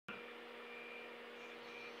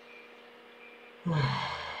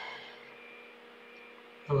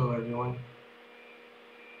Hello everyone.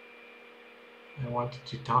 I wanted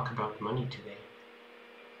to talk about money today.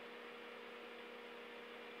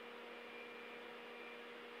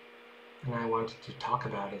 And I wanted to talk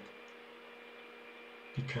about it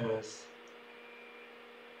because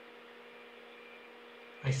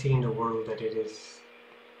I see in the world that it is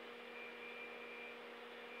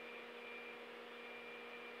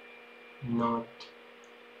not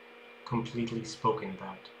completely spoken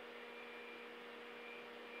about.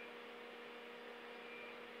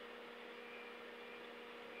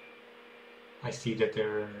 I see that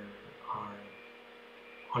there are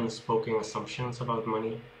unspoken assumptions about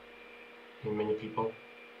money in many people,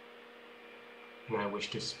 and I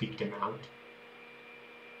wish to speak them out.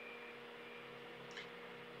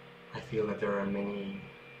 I feel that there are many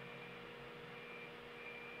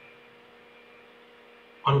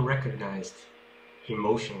unrecognized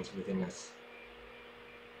emotions within us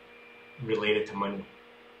related to money,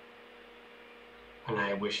 and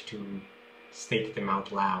I wish to state them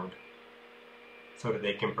out loud so that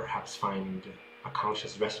they can perhaps find a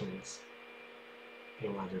conscious resonance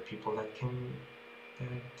in other people that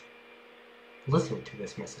listen to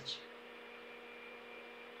this message.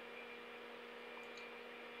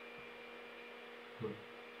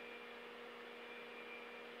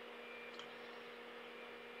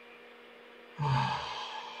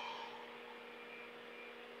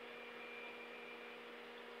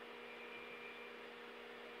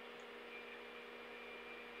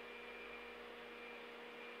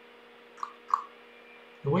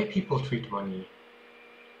 The way people treat money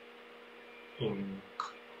in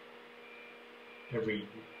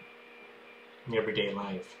everyday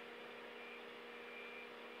life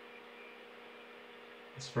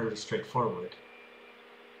is fairly straightforward.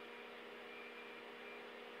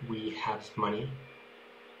 We have money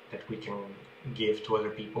that we can give to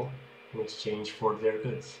other people in exchange for their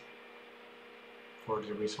goods, for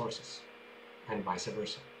their resources, and vice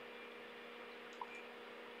versa.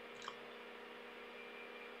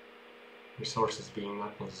 Resources being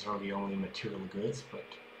not necessarily only material goods, but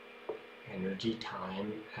energy,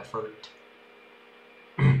 time, effort,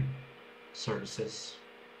 services,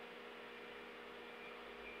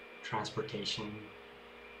 transportation,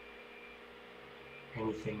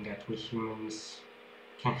 anything that we humans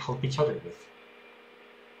can help each other with.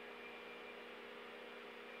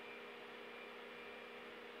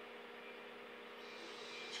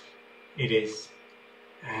 It is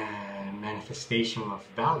a manifestation of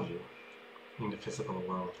value in the physical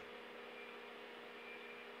world.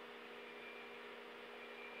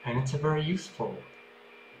 And it's a very useful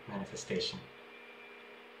manifestation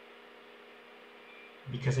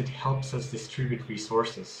because it helps us distribute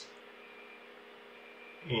resources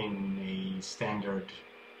in a standard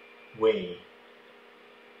way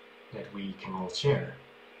that we can all share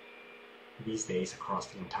these days across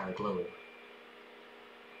the entire globe.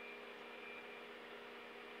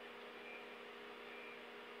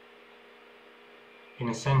 In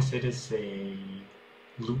a sense, it is a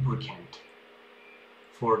lubricant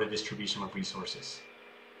for the distribution of resources.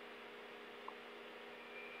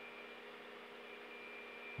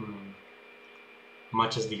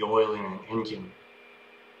 Much as the oil in an engine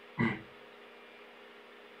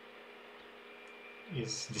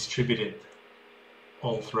is distributed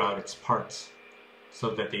all throughout its parts so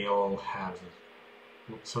that they all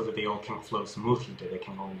can flow smoothly, that they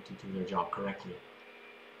can all do their job correctly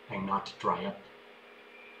and not dry up.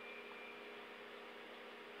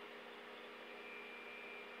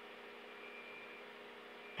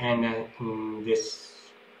 And in this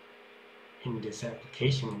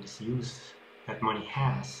application, in this use that money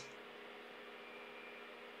has,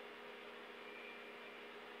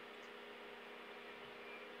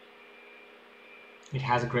 it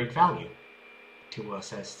has a great value to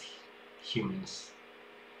us as humans,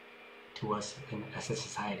 to us as a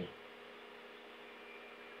society.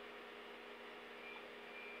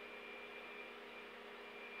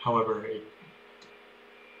 However, it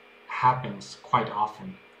happens quite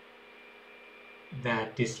often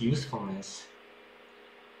that this usefulness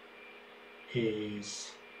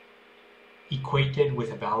is equated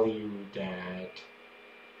with a value that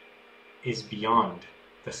is beyond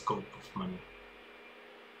the scope of money.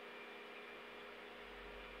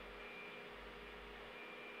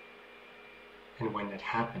 And when that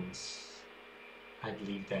happens, I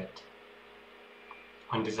believe that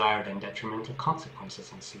undesired and detrimental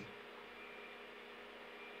consequences ensue.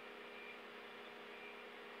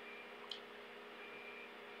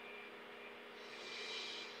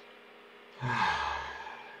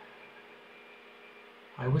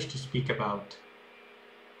 I wish to speak about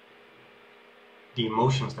the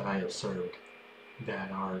emotions that I observed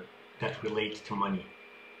that relate to money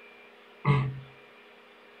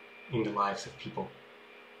in the lives of people.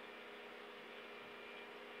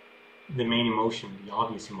 The main emotion, the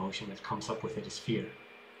obvious emotion that comes up with it is fear.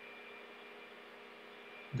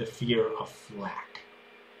 The fear of lack.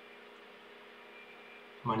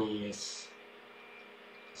 Money is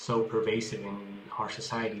so pervasive in our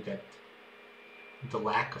society that the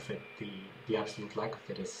lack of it, the absolute lack of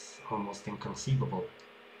it, is almost inconceivable.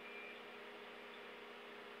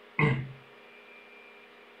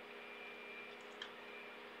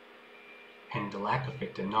 And the lack of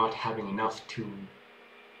it, and not having enough to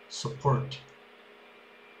support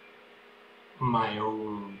my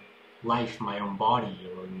own life, my own body,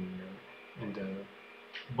 and the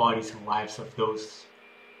bodies and lives of those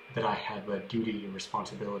that I have a duty or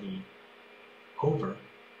responsibility over,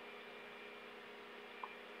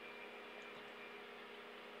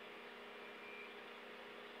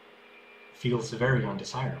 feels very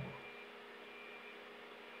undesirable.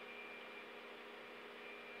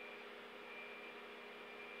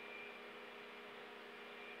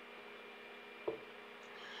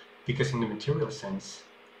 Because in the material sense,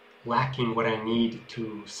 lacking what I need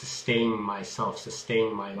to sustain myself,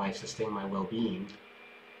 sustain my life, sustain my well-being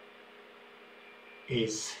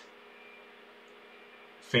is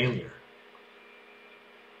failure.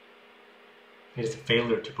 It is a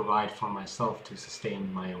failure to provide for myself, to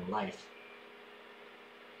sustain my own life.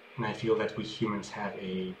 And I feel that we humans have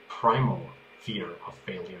a primal fear of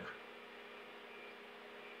failure.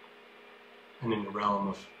 And in the realm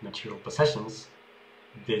of material possessions,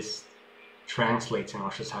 this translates in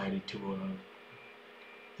our society to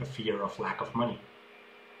a fear of lack of money.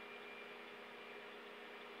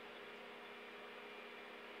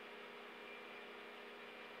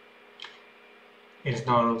 It is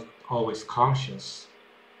not always conscious,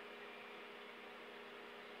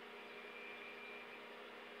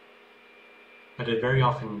 but it very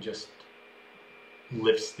often just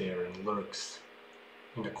lives there and lurks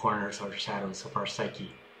in the corners or shadows of our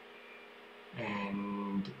psyche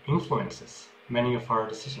and influences many of our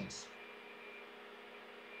decisions,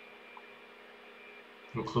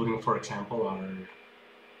 including, for example, our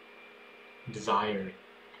desire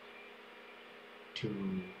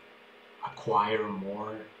to acquire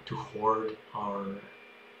more, to hoard our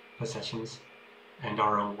possessions, and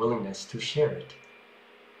our own willingness to share it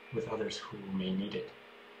with others who may need it.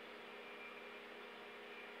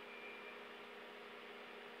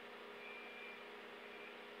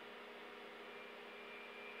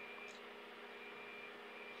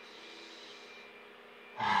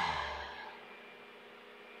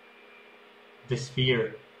 This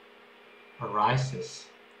fear arises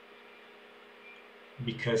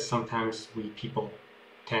because sometimes we people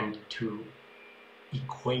tend to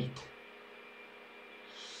equate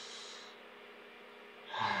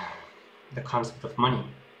the concept of money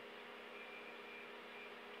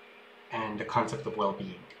and the concept of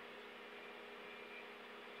well-being.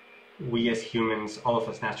 We as humans, all of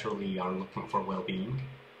us naturally are looking for well-being.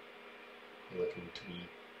 We're looking to be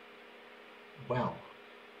well,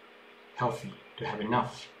 healthy, to have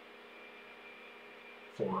enough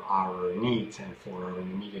for our needs and for our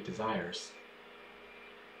immediate desires.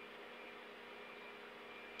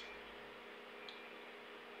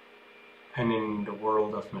 And in the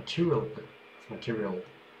world of material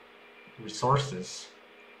resources,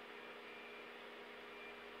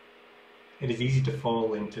 it is easy to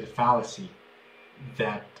fall into the fallacy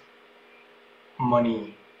that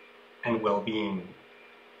money and well-being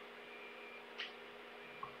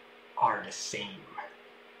are the same.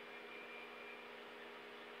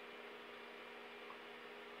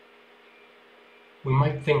 We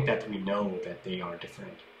might think that we know that they are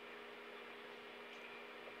different,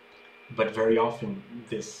 but very often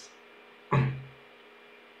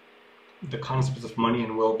the concepts of money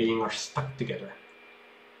and well-being are stuck together,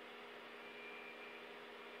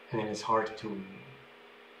 and it is hard to,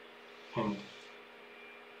 and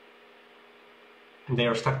they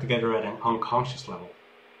are stuck together at an unconscious level.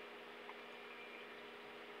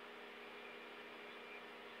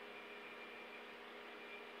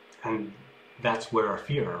 And that's where our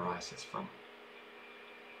fear arises from.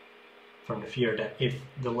 From the fear that if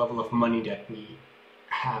the level of money that we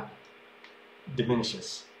have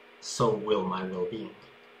diminishes, so will my well-being,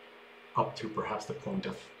 up to perhaps the point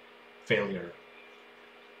of failure,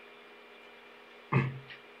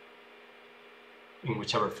 in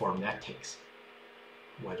whichever form that takes,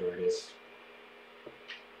 whether it is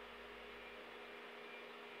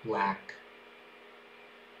lack,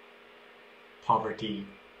 poverty,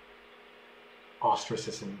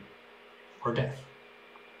 ostracism, or death.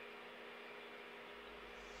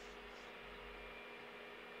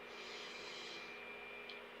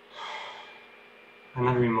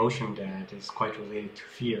 Another emotion that is quite related to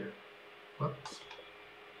fear. Whoops.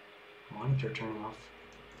 Monitor turning off.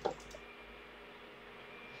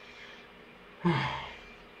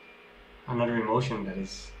 Another emotion that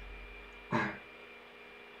is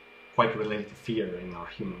quite related to fear in our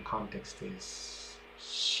human context is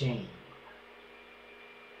shame.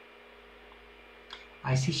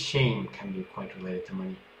 I see shame can be quite related to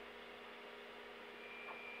money.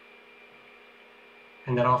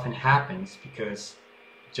 And that often happens because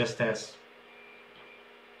just as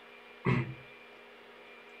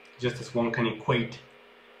one can equate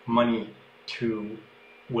money to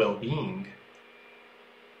well-being,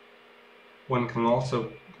 one can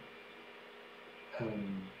also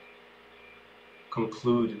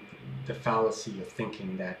conclude the fallacy of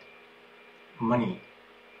thinking that money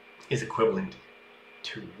is equivalent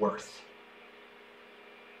to worth.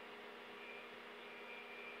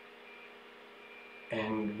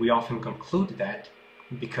 And we often conclude that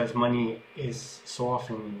because money is so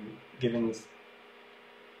often given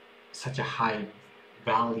such a high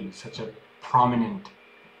value, such a prominent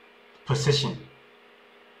position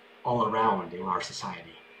all around in our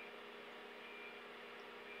society.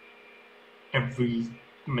 Every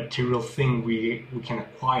material thing we can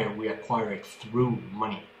acquire, we acquire it through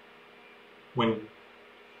money. When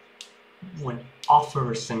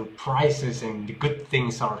offers and prices and the good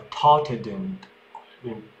things are touted and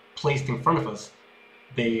placed in front of us,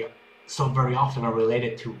 they so very often are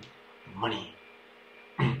related to money.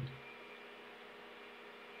 You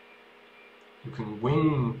can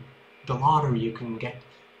win the lottery, you can get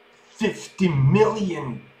 50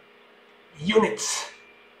 million units.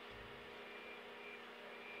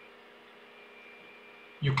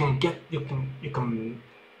 You can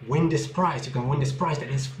win this prize. You can win this prize that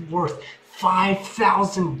is worth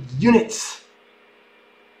 5,000 units.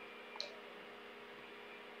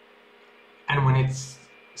 And when it's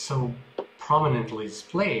so prominently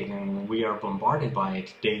displayed and we are bombarded by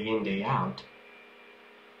it day in, day out,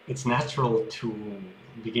 it's natural to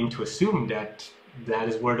begin to assume that that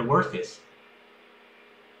is where the worth is.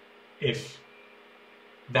 If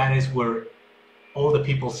that is where all the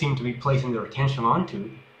people seem to be placing their attention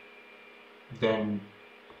onto, then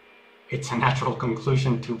it's a natural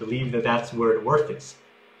conclusion to believe that that's where the worth is.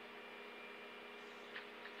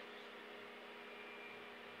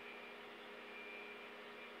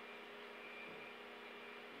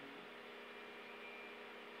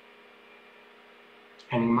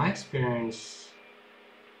 And in my experience,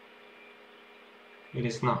 it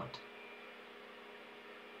is not.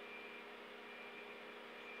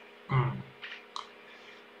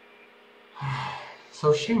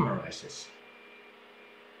 So shame arises.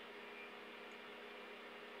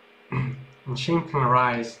 And shame can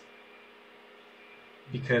arise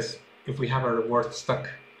because if we have our worth stuck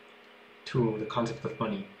to the concept of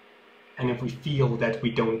money, and if we feel that we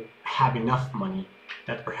don't have enough money,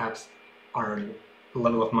 that perhaps our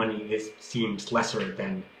level of money seems lesser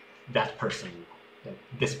than that person, that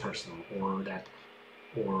this person, or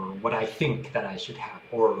what I think that I should have,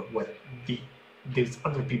 or what these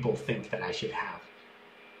other people think that I should have.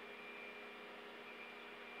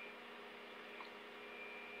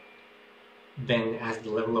 Then as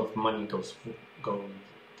the level of money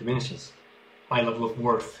diminishes, my level of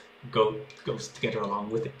worth goes together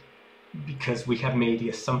along with it, because we have made the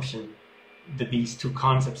assumption that these two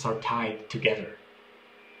concepts are tied together.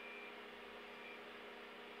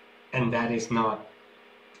 And that is not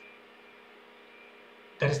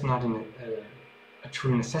a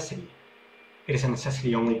true necessity. It is a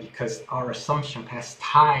necessity only because our assumption has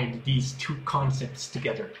tied these two concepts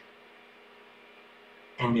together.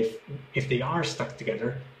 And if they are stuck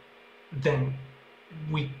together, then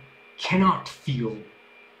we cannot feel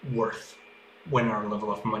worth when our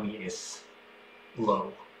level of money is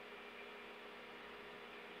low.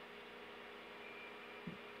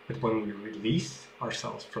 But when we release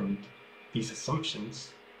ourselves from these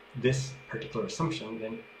assumptions, this particular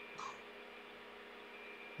assumption,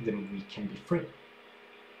 then we can be free.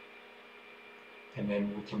 And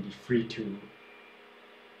then we can be free to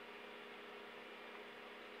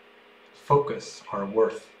focus our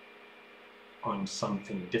worth on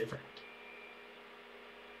something different,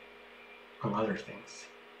 on other things,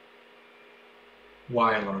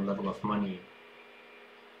 while our level of money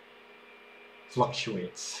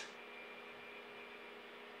fluctuates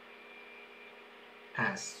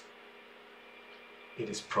as it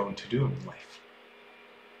is prone to do in life.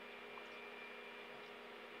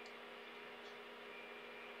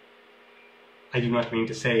 I do not mean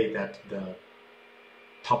to say that the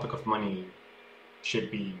topic of money should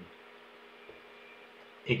be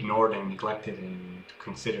ignored and neglected and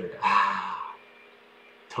considered,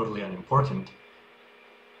 totally unimportant.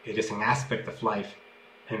 It is an aspect of life,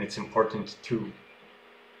 and it's important to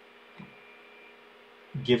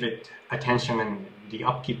give it attention and the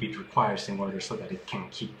upkeep it requires in order so that it can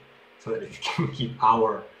keep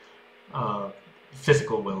our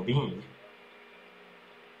physical well-being.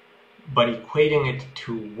 But equating it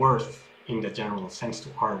to worth in the general sense, to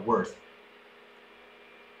our worth,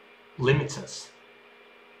 limits us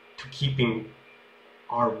to keeping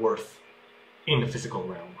our worth in the physical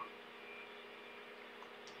realm.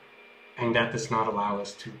 And that does not allow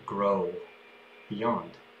us to grow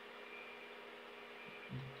beyond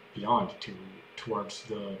towards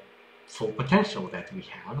the full potential that we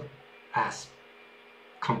have as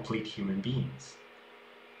complete human beings.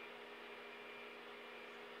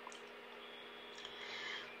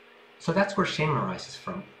 So that's where shame arises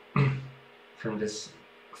from, from this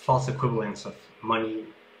false equivalence of money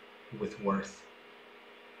with worth.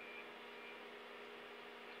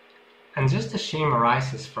 And just as shame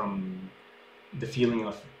arises from the feeling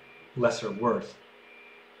of lesser worth,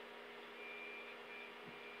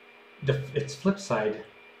 its flip side,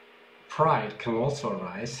 pride, can also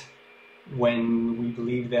arise when we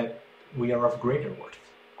believe that we are of greater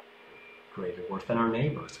worth than our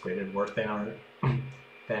neighbors, greater worth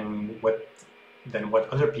than what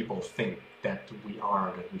other people think that we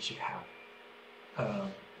are, that we should have.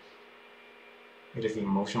 It is the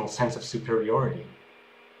emotional sense of superiority.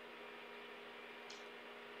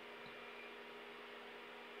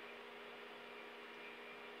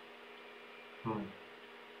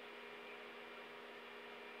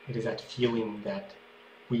 It is that feeling that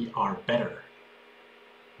we are better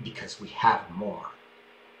because we have more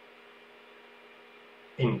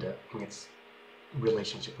in its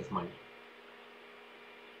relationship with money.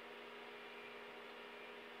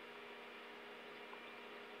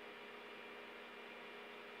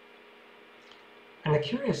 And a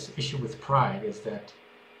curious issue with pride is that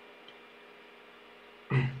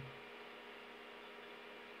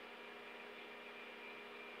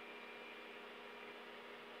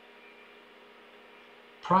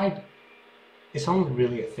pride is only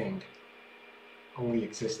really a thing, only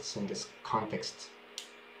exists in this context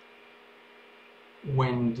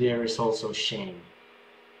when there is also shame.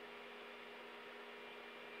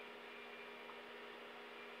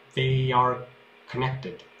 They are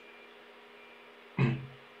connected.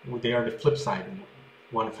 They are the flip side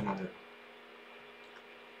one of another.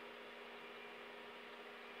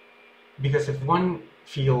 Because if one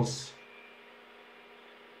feels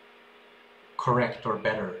correct or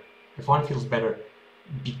better, if one feels better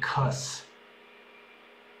because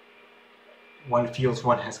one feels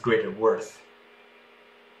one has greater worth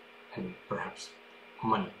and perhaps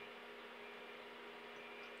money,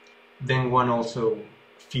 then one also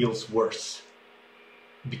feels worse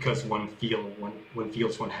because one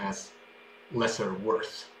feels one has lesser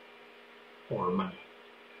worth or money.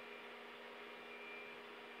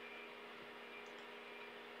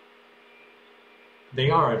 They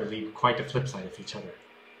are, I believe, quite the flip side of each other.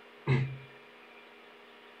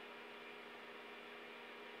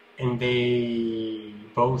 And they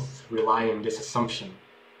both rely on this assumption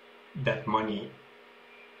that money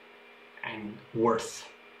and worth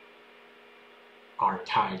are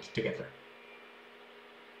tied together.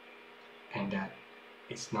 And that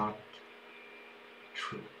is not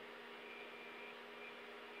true.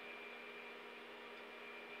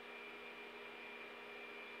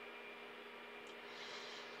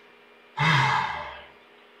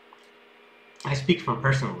 I speak from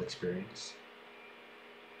personal experience.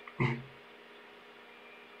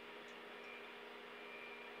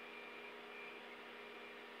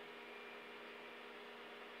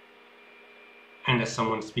 And as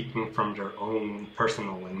someone speaking from their own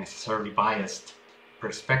personal and necessarily biased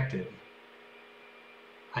perspective,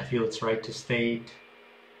 I feel it's right to state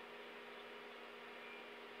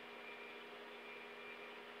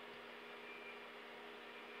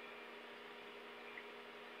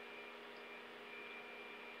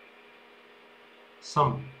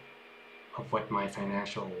some of what my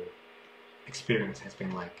financial experience has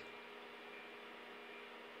been like.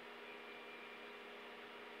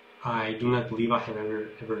 I do not believe I have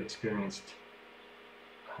ever experienced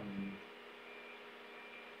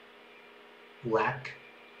lack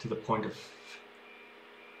to the point of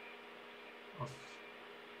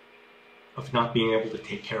not being able to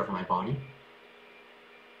take care of my body.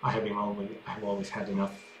 I have always had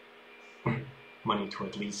enough money to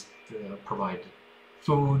at least provide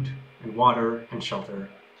food and water and shelter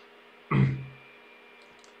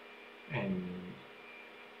and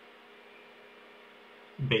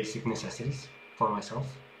basic necessities for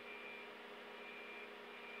myself.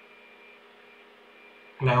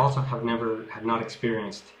 And I also have not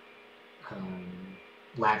experienced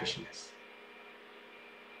lavishness,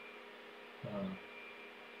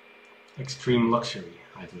 extreme luxury,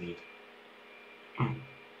 I believe.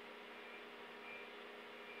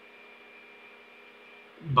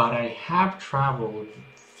 But I have traveled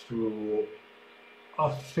through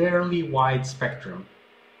a fairly wide spectrum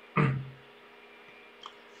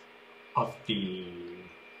of the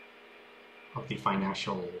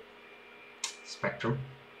financial spectrum.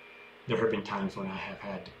 There have been times when I have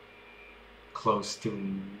had close to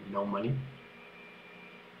no money.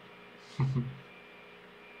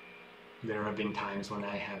 There have been times when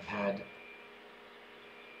I have had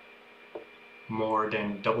more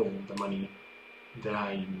than double the money that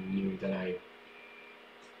I knew that I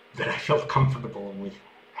felt comfortable with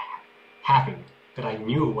having, that I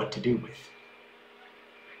knew what to do with.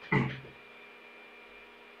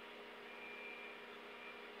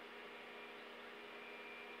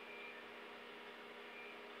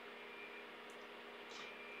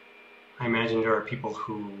 I imagine there are people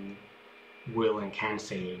who will and can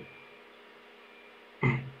say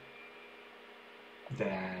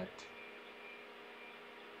that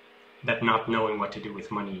not knowing what to do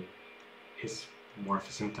with money is more of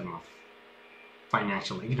a symptom of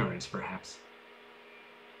financial ignorance, perhaps.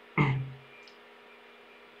 But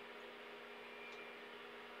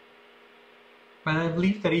I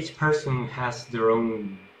believe that each person has their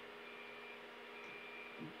own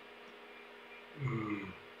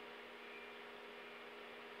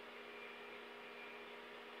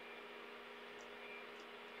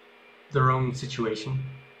situation,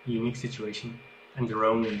 unique situation, and their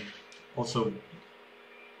own also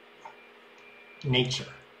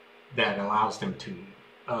nature that allows them to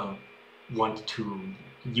want to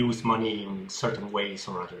use money in certain ways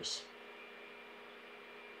or others.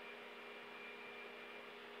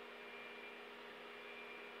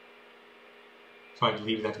 So I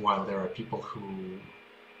believe that while there are people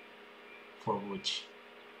for which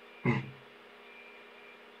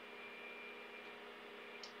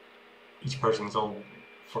each person's own,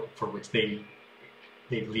 for which they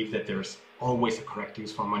believe that there's always a correct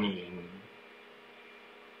use for money and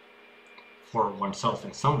for oneself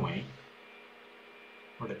in some way,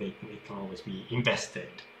 or that it can always be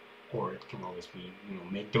invested, or it can always be,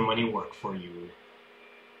 make the money work for you.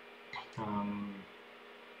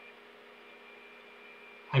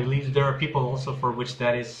 I believe there are people also for which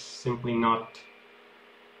that is simply not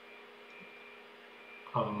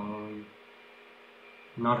a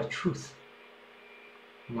truth,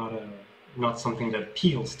 not something that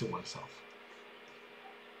appeals to oneself.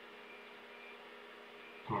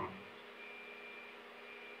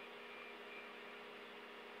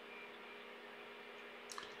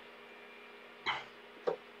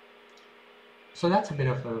 So that's a bit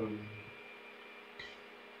of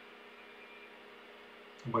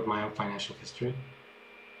about my own financial history,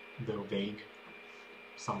 though vague,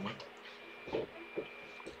 somewhat.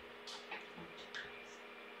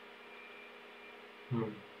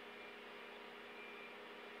 And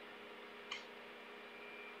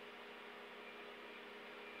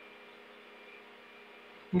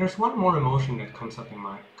there's one more emotion that comes up to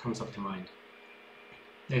mind.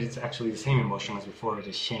 That it's actually the same emotion as before. It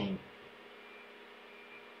is shame.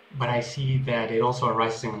 But I see that it also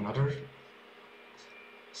arises in another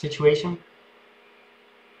situation,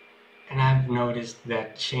 and I've noticed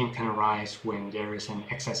that shame can arise when there is an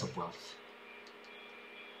excess of wealth.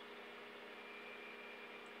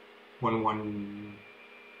 When one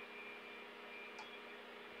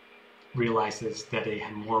realizes that they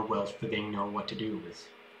have more wealth that they know what to do with,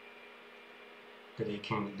 that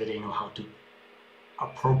they know how to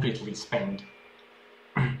appropriately spend.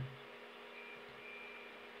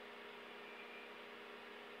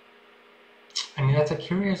 I mean, that's a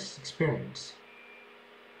curious experience.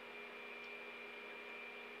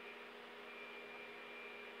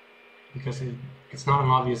 Because it's not an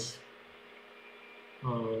obvious.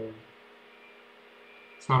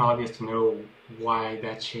 It's not obvious to know why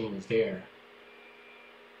that shame is there.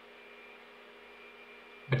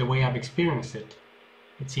 But the way I've experienced it,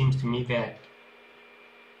 it seems to me that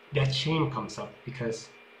that shame comes up because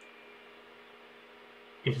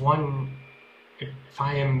if I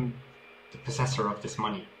am the possessor of this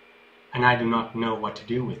money and I do not know what to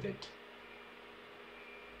do with it,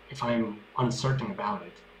 if I'm uncertain about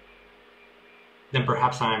it, then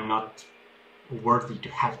perhaps I am not worthy to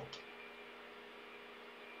have it.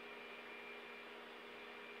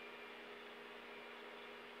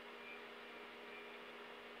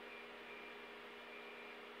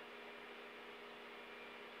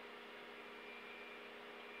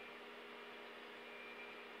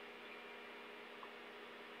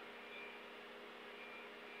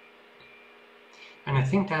 And I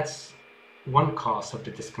think that's one cause of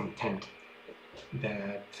the discontent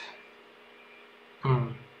that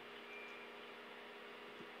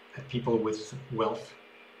that people with wealth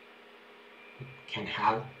can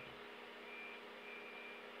have,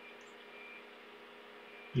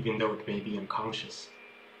 even though it may be unconscious.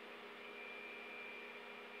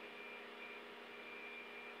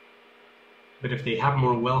 But if they have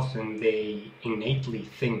more wealth than they innately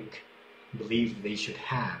believe they should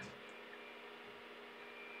have,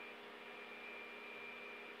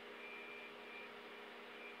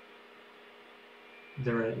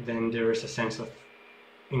 then there is a sense of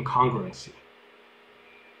incongruency.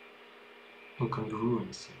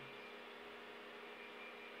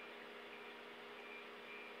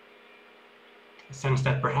 A sense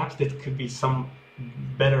that perhaps it could be some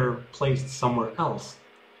better placed somewhere else.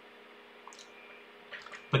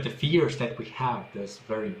 But the fears that we have, this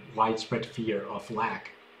very widespread fear of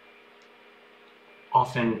lack,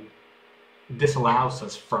 often disallows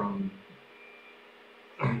us from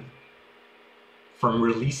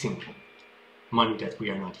releasing money that we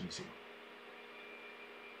are not using.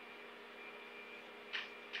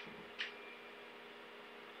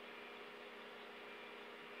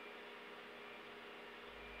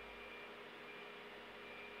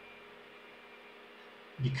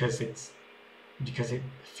 Because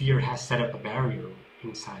fear has set up a barrier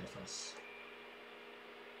inside of us.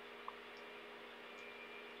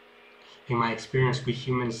 In my experience, we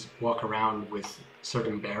humans walk around with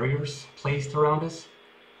certain barriers placed around us,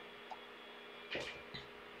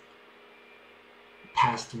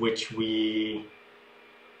 past which we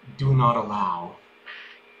do not allow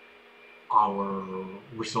our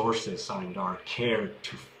resources and our care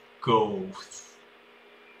to go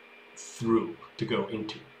through, to go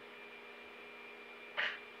into.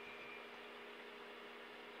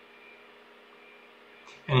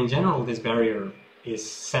 And in general, this barrier is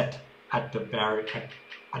set at the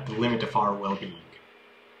limit of our well-being.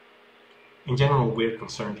 In general, we're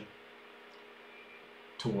concerned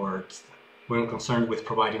with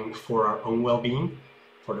providing for our own well-being,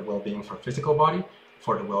 for the well-being of our physical body,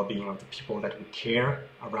 for the well-being of the people that we care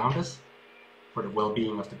around us, for the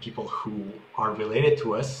well-being of the people who are related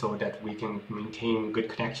to us, so that we can maintain good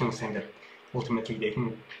connections and that ultimately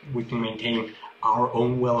we can maintain our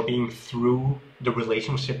own well-being through the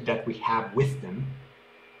relationship that we have with them.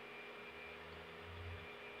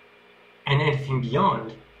 And anything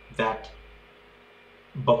beyond that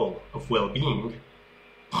bubble of well-being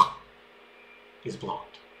is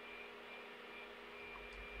blocked.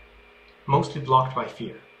 Mostly blocked by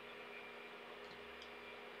fear.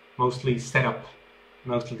 Mostly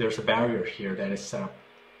there's a barrier here that is set up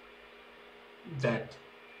that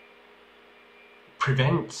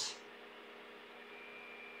prevents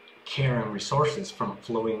care and resources from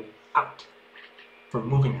flowing out, from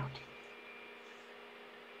moving out.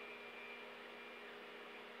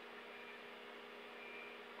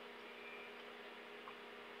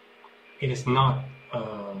 It is not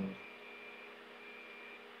a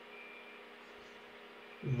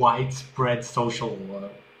widespread social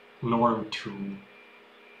norm to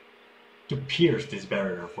pierce this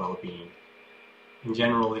barrier of well-being. In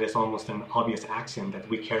general, it is almost an obvious axiom that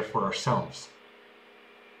we care for ourselves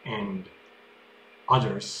and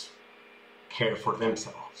others care for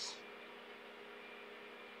themselves.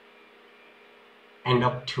 And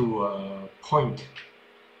up to a point,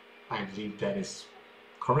 I believe that is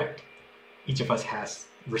correct. Each of us has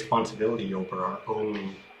responsibility over our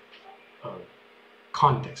own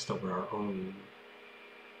context, over our own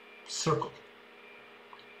circle.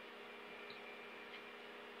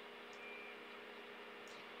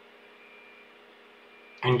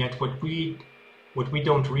 And yet what we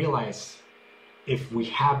don't realize, if we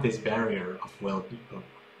have this barrier of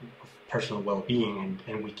personal well-being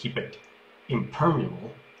and we keep it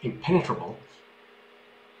impenetrable,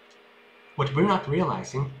 what we're not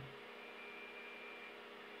realizing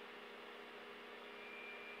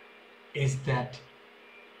is that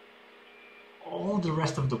all the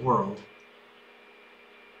rest of the world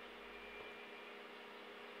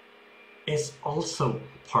is also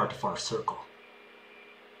part of our circle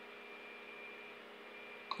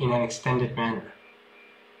in an extended manner.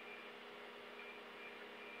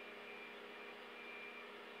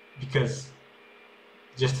 Because,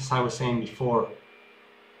 just as I was saying before,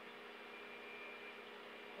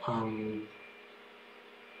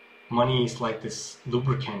 money is like this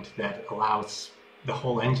lubricant that allows the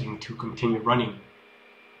whole engine to continue running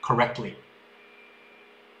correctly,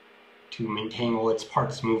 to maintain all its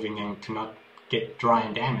parts moving and to not get dry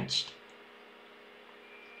and damaged.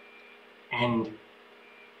 And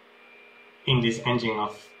in this engine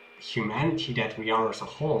of humanity that we are as a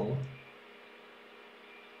whole,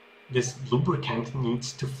 this lubricant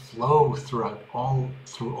needs to flow through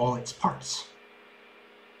all its parts.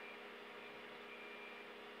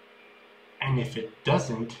 And if it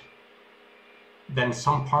doesn't, then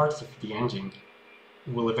some parts of the engine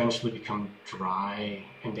will eventually become dry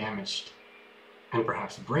and damaged, and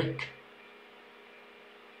perhaps break.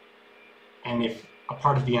 And if a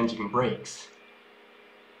part of the engine breaks,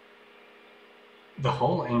 the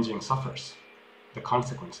whole engine suffers the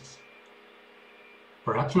consequences.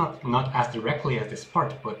 Perhaps not as directly as this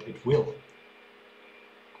part, but it will.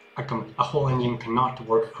 A whole engine cannot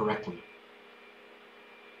work correctly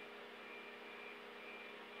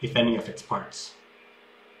if any of its parts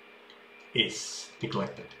is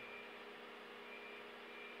neglected.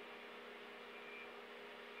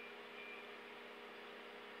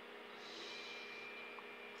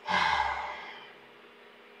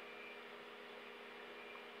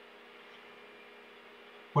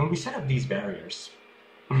 When we set up these barriers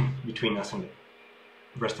between us and the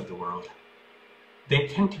rest of the world, they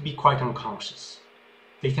tend to be quite unconscious.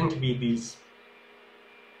 They tend to be these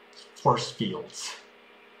force fields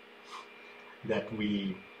that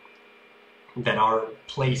are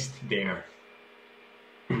placed there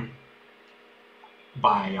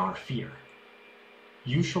by our fear.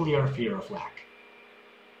 Usually our fear of lack.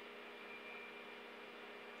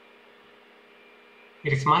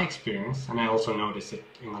 It is my experience, and I also notice it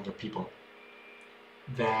in other people,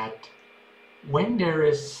 that when there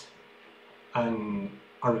is a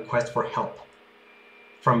request for help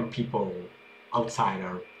from people outside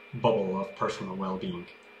our bubble of personal well-being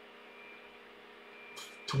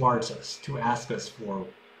towards us, to ask us for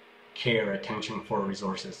care, attention, for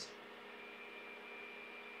resources,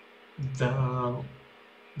 the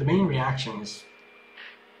main reaction is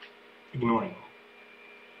ignoring.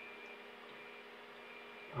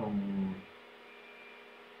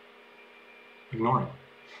 Ignoring.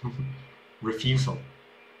 Refusal.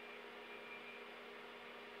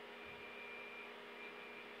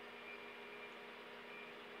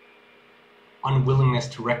 Unwillingness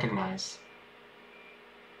to recognize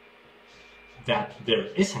that there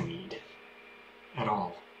is a need at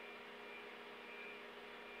all.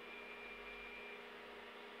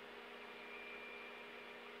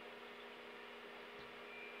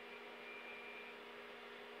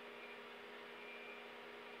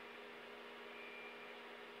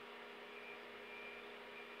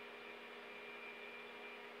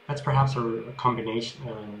 That's perhaps a combination,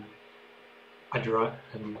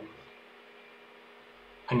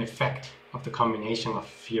 an effect of the combination of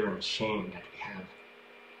fear and shame that we have.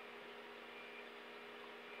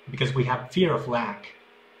 Because we have fear of lack,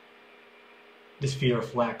 this fear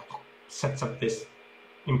of lack sets up this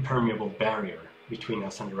impermeable barrier between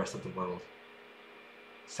us and the rest of the world.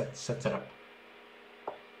 Sets it up.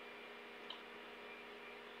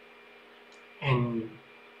 And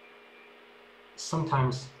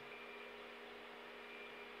sometimes,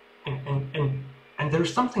 and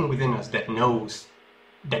there's something within us that knows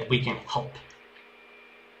that we can help.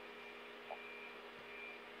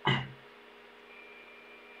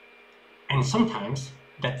 And sometimes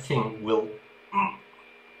that thing will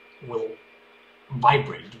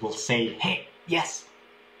vibrate, will say, hey, yes,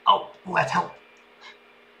 oh, let's help.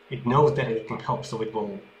 It knows that it can help, so it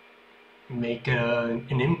will make an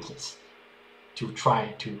impulse to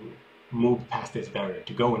try to move past this barrier,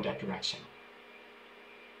 to go in that direction.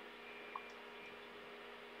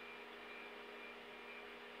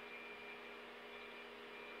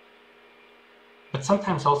 But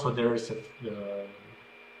sometimes also there is no,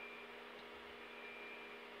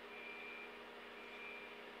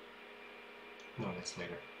 that's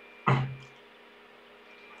later.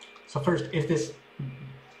 So first, if this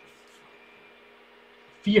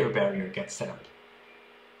fear barrier gets set up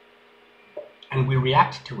and we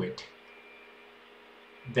react to it,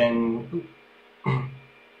 then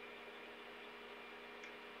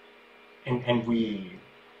and we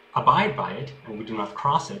abide by it and we do not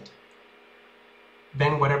cross it,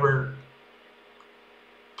 then whatever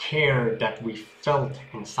care that we felt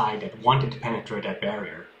inside that wanted to penetrate that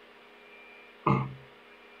barrier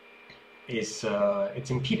is it's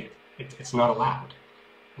impeded. It's not allowed,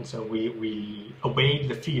 and so we obeyed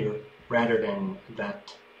the fear rather than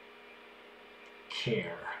that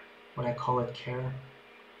care. Would I call it care?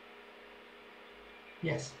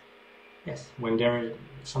 Yes. When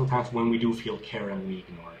sometimes when we do feel care and we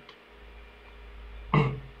ignore it.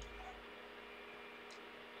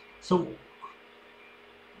 So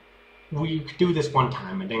we do this one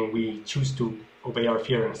time, and then we choose to obey our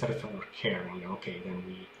fear instead of our care, and okay,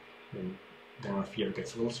 then our fear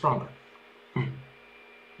gets a little stronger.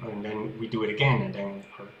 And then we do it again, and then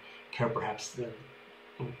our care perhaps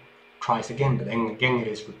tries again, but then again it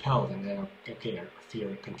is repelled, and then okay, our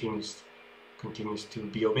fear continues to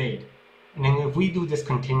be obeyed. And then if we do this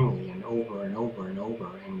continually and over and over and over,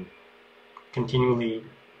 and continually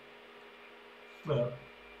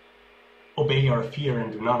obey our fear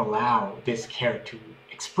and do not allow this care to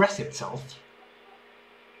express itself,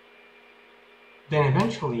 then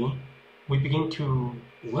eventually we begin to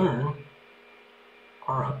learn,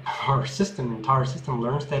 our entire system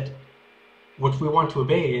learns that what we want to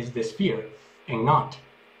obey is this fear and not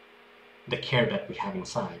the care that we have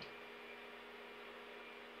inside.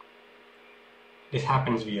 This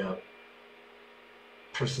happens via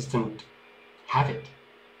persistent habit.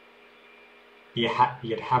 Via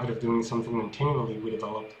the habit of doing something continually, we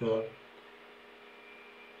develop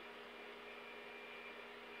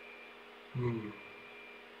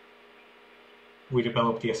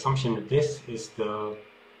the assumption that this is the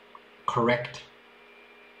correct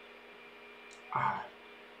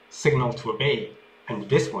signal to obey, and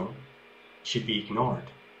this one should be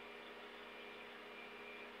ignored.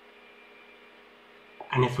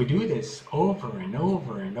 And if we do this over and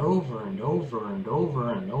over and over and over and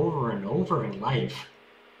over and over and over in life,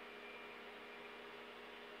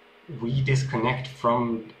 we disconnect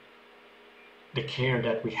from the care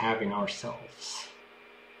that we have in ourselves.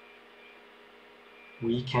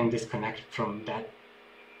 We can disconnect from that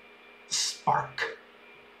spark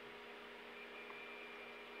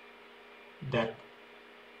that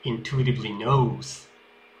intuitively knows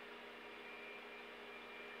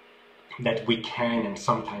that we can, and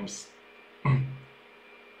sometimes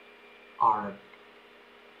are,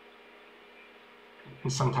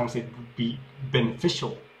 and sometimes it would be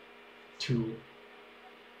beneficial to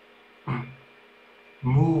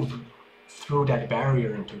move through that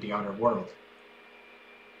barrier into the outer world.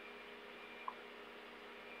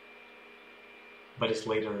 But it's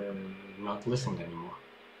later not listened anymore.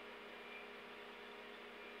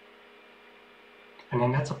 And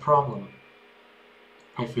then that's a problem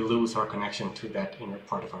if we lose our connection to that inner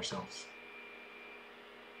part of ourselves.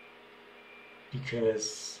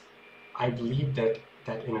 Because I believe that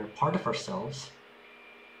that inner part of ourselves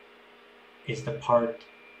is the part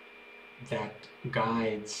that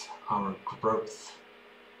guides our growth.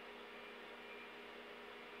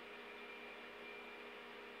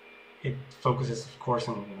 It focuses, of course,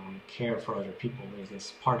 on care for other people. It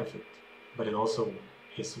is part of it, but it also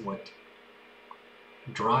is what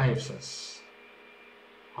drives us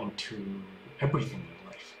onto everything in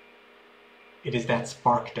life. It is that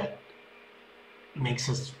spark that makes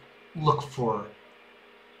us look for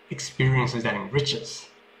experiences that enrich us.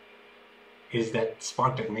 It is that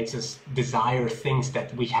spark that makes us desire things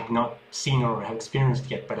that we have not seen or have experienced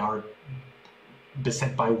yet, but are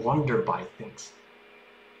beset by wonder by things.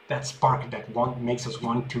 That spark that makes us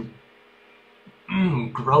want to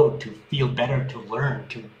grow, to feel better, to learn,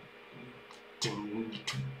 to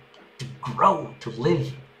grow, to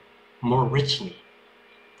live more richly.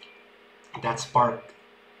 That spark,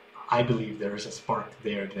 I believe there is a spark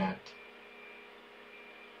there that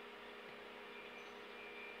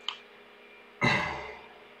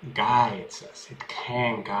guides us. It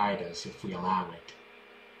can guide us if we allow it.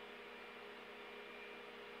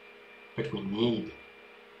 But we need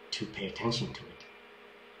to pay attention to it.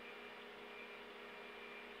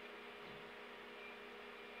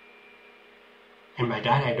 And by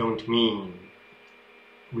that I don't mean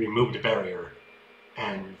remove the barrier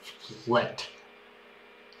and let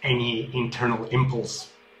any internal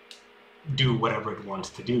impulse do whatever it wants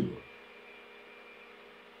to do.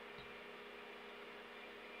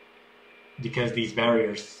 Because these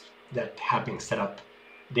barriers that have been set up,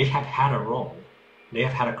 they have had a role. They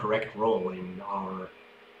have had a correct role in our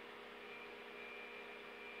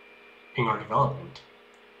development,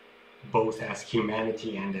 both as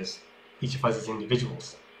humanity and as each of us as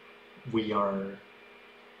individuals.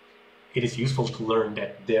 It is useful to learn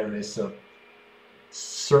that there is a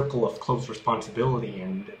circle of close responsibility,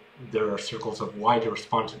 and there are circles of wider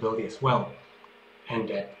responsibility as well, and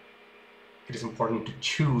that it is important to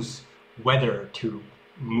choose whether to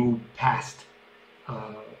move past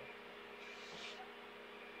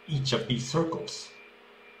each of these circles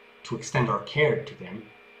to extend our care to them,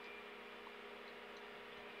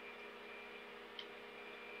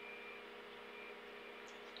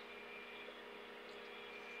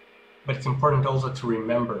 but it's important also to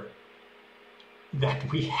remember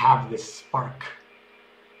that we have this spark.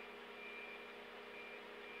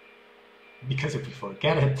 Because if we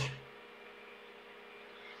forget it,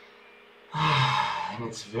 and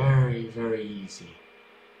it's very, very easy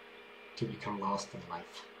to become lost in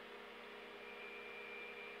life.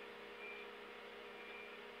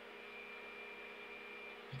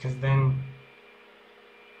 Because then,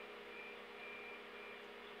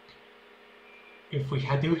 if we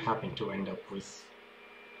do happen to end up with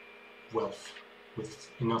wealth, with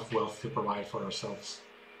enough wealth to provide for ourselves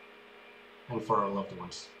and for our loved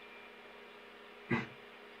ones, then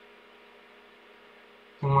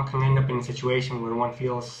one can end up in a situation where one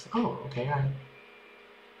feels, oh, okay, I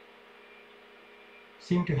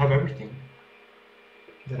seem to have everything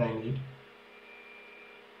that I need.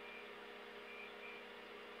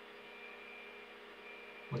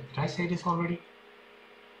 Wait, did I say this already?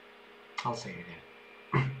 I'll say it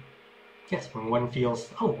again. Yes, when one feels,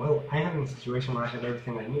 oh, well, I am in a situation where I have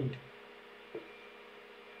everything I need.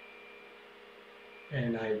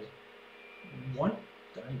 And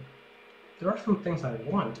there are some things I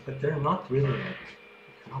want, but they're not really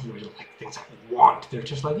like things I want. They're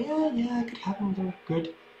just like, yeah, I could have them, they're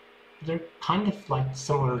good. They're kind of like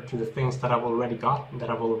similar to the things that I've already gotten, that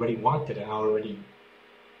I've already wanted and already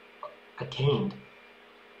attained.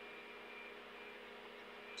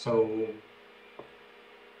 So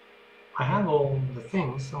I have all the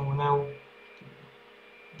things, so now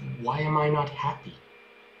why am I not happy?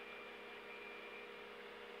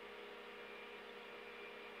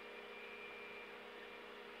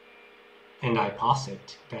 And I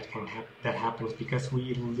posit that happens because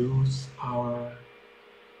we lose our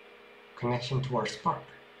connection to our spark.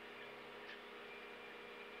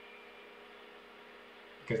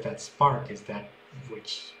 Because that spark is that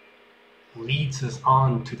which leads us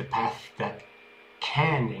on to the path that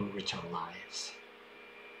can enrich our lives.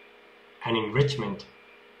 And enrichment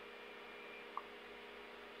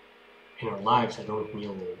in our lives, I don't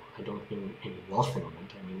mean any wealth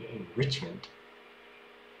element, I mean enrichment.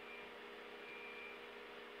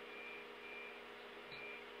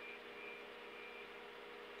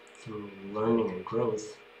 Through learning and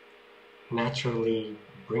growth, naturally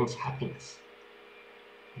brings happiness.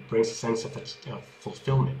 It brings a sense of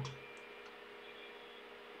fulfillment.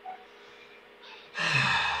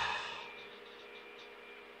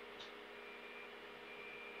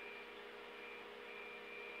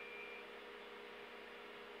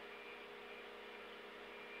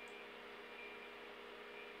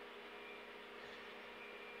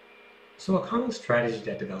 So a common strategy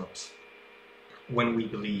that develops when we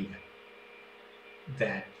believe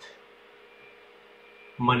that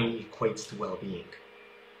money equates to well-being,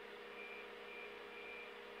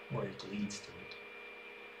 or it leads to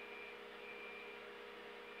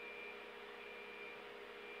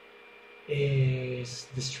it, is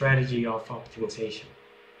the strategy of optimization.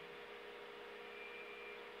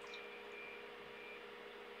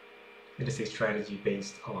 It is a strategy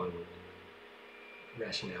based on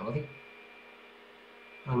rationality,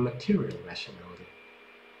 on material rationality.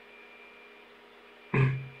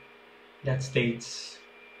 That states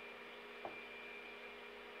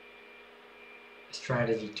a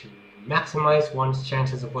strategy to maximize one's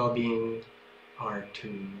chances of well-being are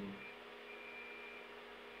to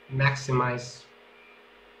maximize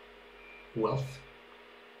wealth,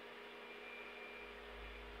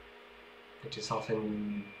 which is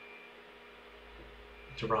often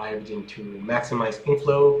derived into maximize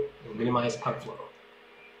inflow and minimize outflow.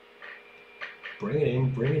 Bring it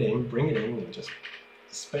in, bring it in, bring it in, and just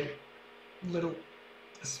spend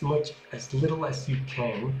as little as you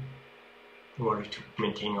can in order to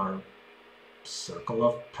maintain our circle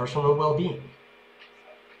of personal well-being.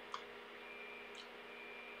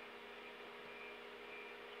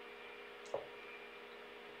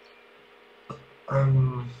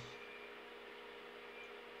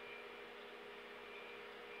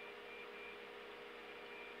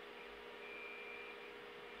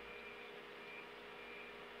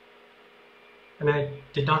 And I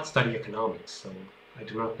did not study economics, so I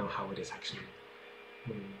do not know how it is actually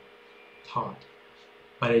taught.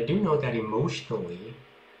 But I do know that emotionally,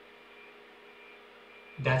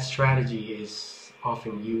 that strategy is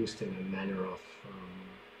often used in a manner of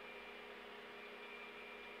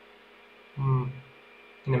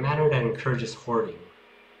in a manner that encourages hoarding.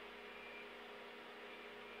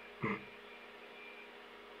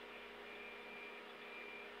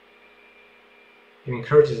 It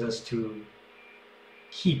encourages us to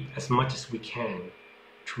keep as much as we can,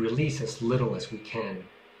 to release as little as we can,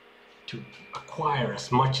 to acquire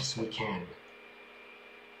as much as we can.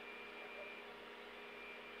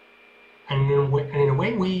 And in a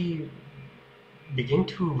way we begin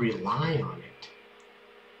to rely on it,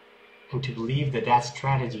 and to believe that that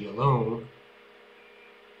strategy alone,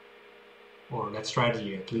 or that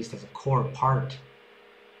strategy at least as a core part,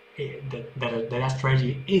 that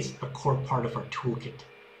strategy is a core part of our toolkit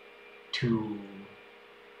to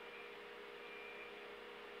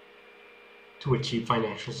to achieve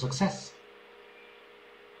financial success.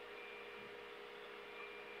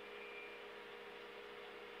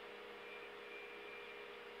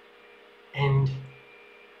 And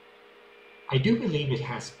I do believe it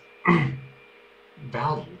has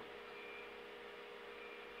value,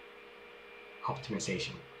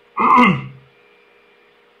 optimization.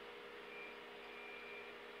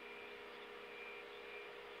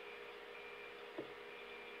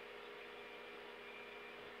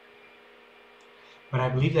 But I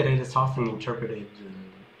believe that it is often interpreted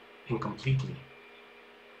incompletely,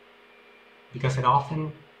 because it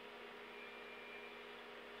often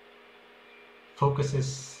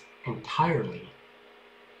focuses entirely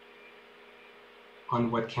on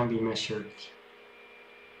what can be measured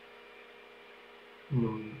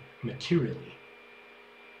materially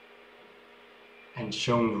and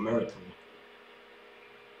shown numerically.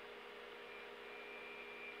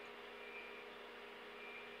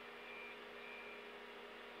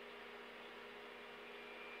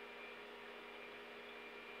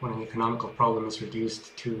 When an economical problem is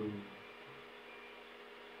reduced to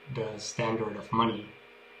the standard of money,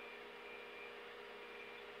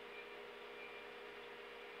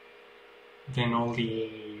 then all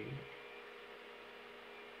the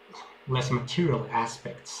less material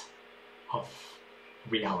aspects of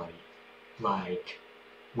reality, like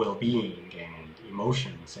well-being and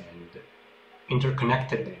emotions and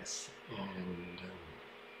interconnectedness and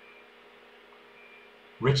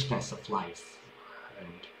richness of life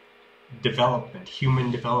and development,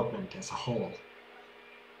 human development as a whole,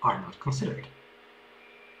 are not considered,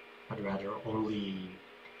 but rather only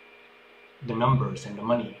the numbers and the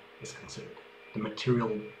money is considered, the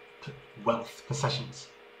material wealth, possessions.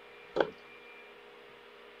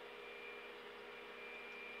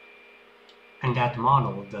 And that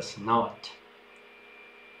model does not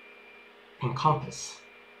encompass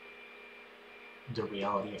the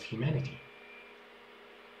reality of humanity.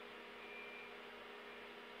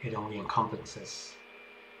 It only encompasses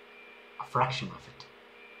a fraction of it.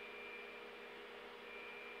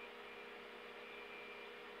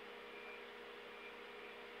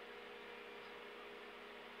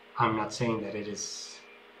 I'm not saying that it is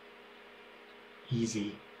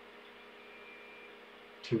easy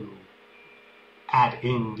to add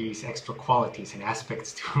in these extra qualities and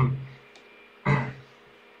aspects to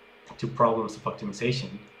to problems of optimization,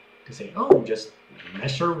 to say, oh, just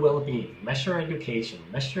measure well-being, measure education,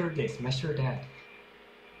 measure this, measure that.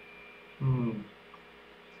 I'm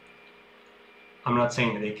not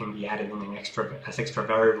saying that they can be added in as extra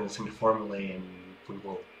variables in the formulae,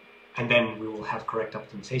 and then we will have correct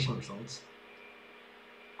optimization results.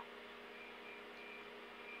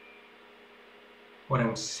 What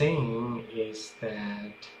I'm saying is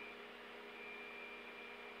that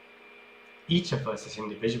each of us as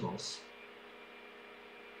individuals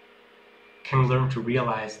can learn to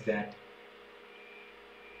realize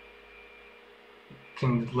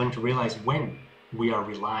when we are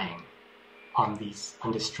relying on this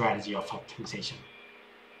strategy of optimization.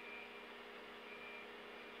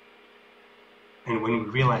 And when we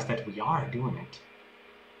realize that we are doing it,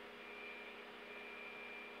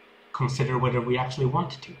 consider whether we actually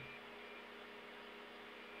want to.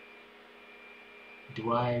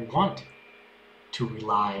 Do I want to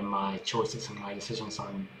rely my choices and my decisions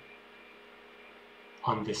on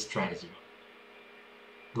this strategy?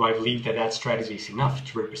 Do I believe that that strategy is enough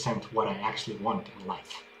to represent what I actually want in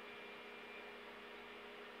life?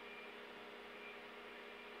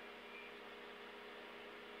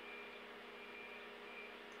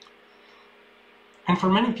 And for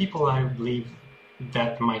many people, I believe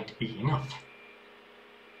that might be enough.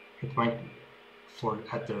 It might,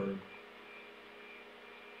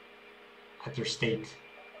 at their state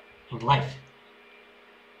in life.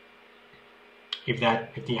 If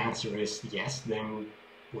the answer is yes, then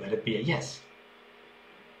let it be a yes.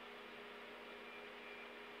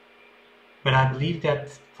 But I believe that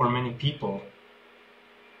for many people,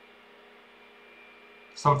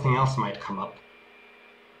 something else might come up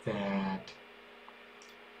that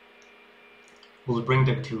will bring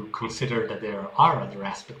them to consider that there are other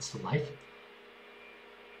aspects to life,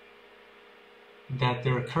 that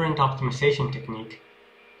their current optimization technique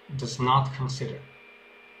does not consider.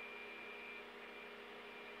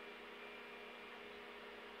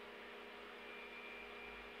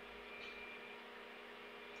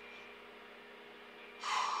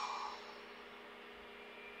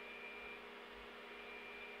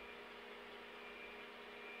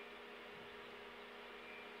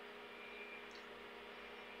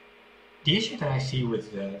 The issue that I see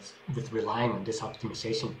with relying on this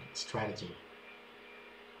optimization strategy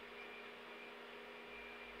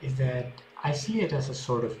is that I see it as a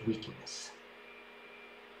sort of weakness,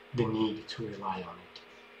 the need to rely on it.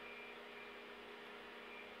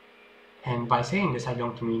 And by saying this, I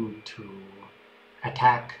don't mean to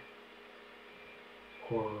attack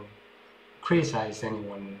or criticize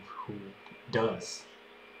anyone who does.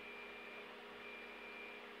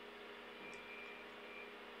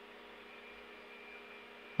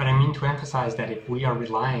 But I mean to emphasize that if we are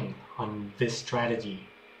relying on this strategy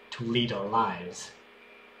to lead our lives,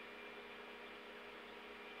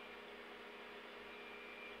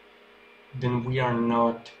 then we are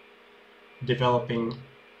not developing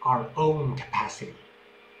our own capacity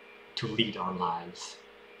to lead our lives.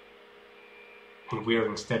 And we are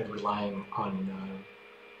instead relying on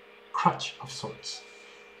a crutch of sorts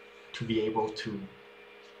to be able to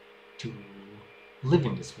live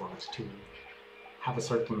in this world, to have a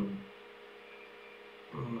certain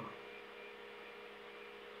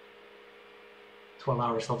to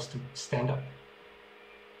allow ourselves to stand up.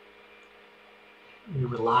 We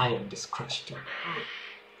rely on this crutch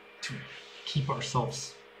to keep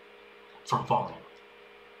ourselves from falling.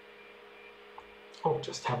 Oh,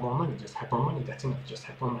 just have more money, just have more money, that's enough, just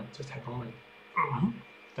have more money, just have more money.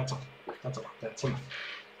 That's all, that's enough.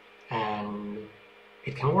 And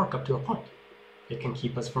it can work up to a point. It can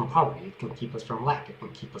keep us from poverty, it can keep us from lack, it can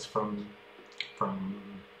keep us from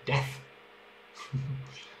death.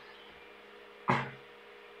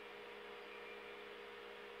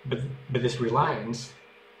 But this reliance,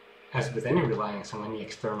 as with any reliance on any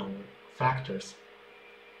external factors,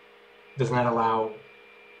 does not allow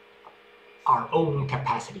our own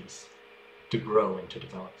capacities to grow and to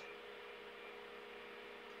develop.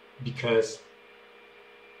 Because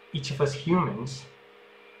each of us humans,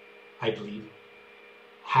 I believe,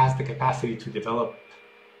 has the capacity to develop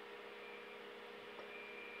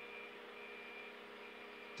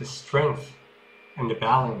the strength and the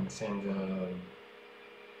balance and the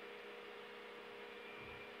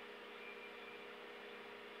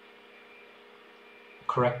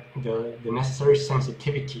necessary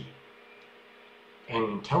sensitivity and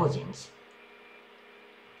intelligence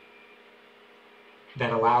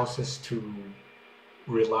that allows us to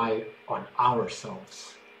rely on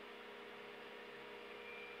ourselves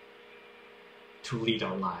to lead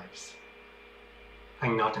our lives,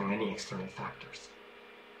 and not on any external factors,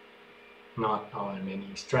 not on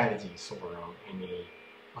any strategies or on any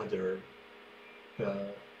other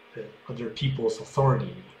other people's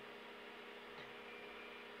authority,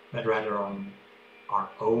 but rather on our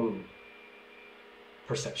own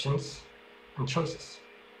perceptions and choices.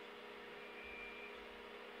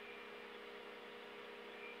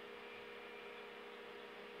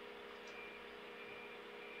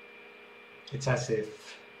 It's as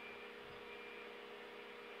if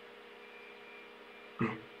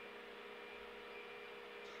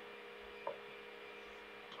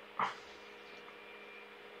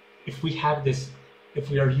if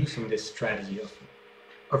we are using this strategy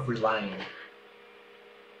of relying,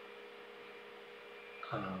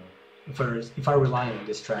 if I rely on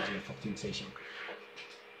this strategy of optimization,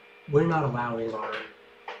 we're not allowing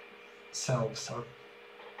ourselves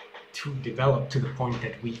to develop to the point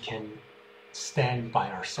that we can stand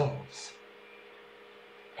by ourselves,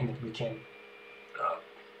 and that we can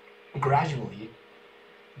gradually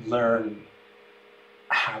learn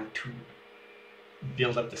how to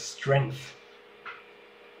build up the strength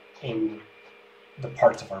in the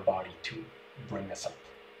parts of our body to bring us up,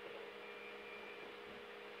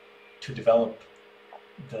 to develop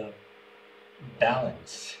the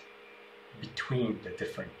balance between the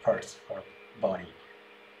different parts of our body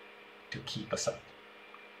to keep us up,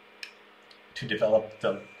 to develop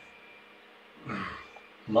the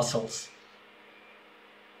muscles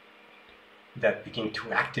that begin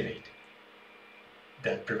to activate,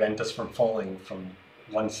 that prevent us from falling from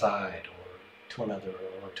one side or to another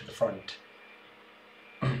or to the front.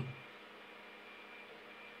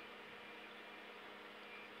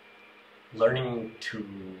 Learning to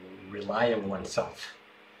rely on oneself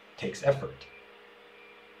takes effort,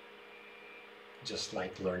 just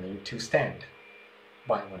like learning to stand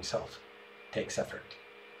by oneself takes effort.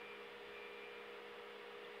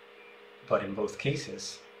 But in both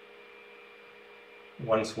cases,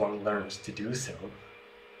 once one learns to do so,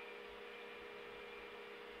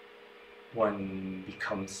 one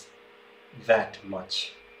becomes that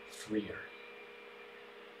much freer.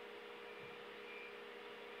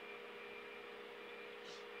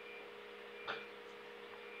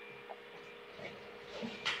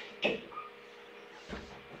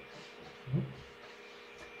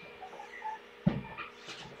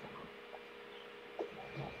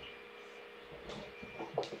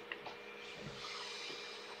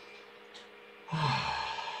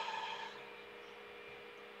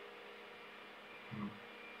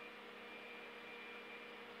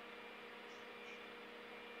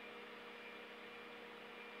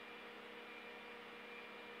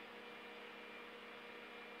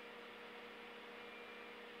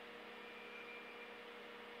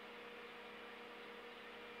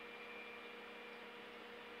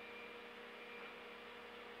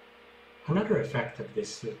 Another effect of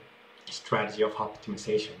this strategy of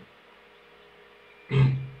optimization,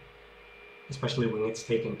 especially when it's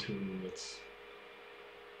taken to its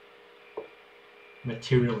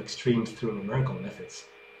material extremes through numerical methods,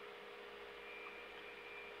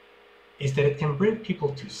 is that it can bring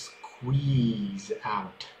people to squeeze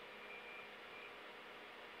out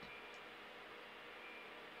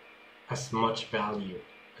as much value,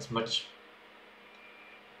 as much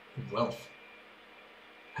wealth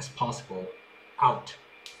as possible out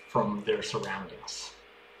from their surroundings,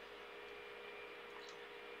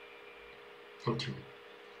 and to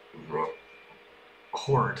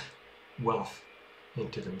hoard wealth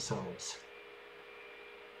into themselves.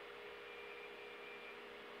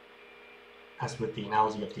 As with the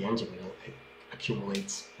analogy of the engine, it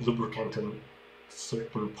accumulates lubricant in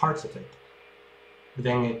certain parts of it, but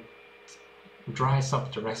then it dries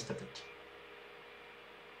up the rest of it.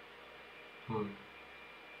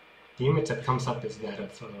 The image that comes up is that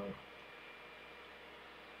of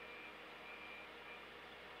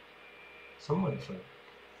somewhat of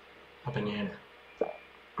a banana,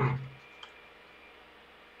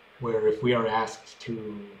 where if we are asked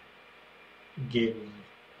to give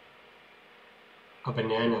a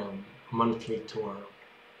banana monthly to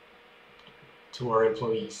our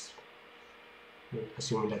employees,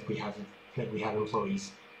 assuming that we have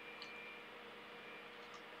employees,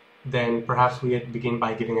 then perhaps we begin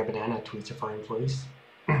by giving a banana to each of our employees.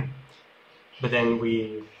 But then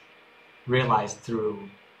we realize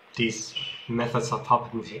through these methods of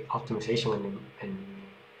optimization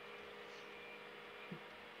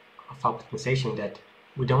that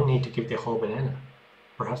we don't need to give the whole banana.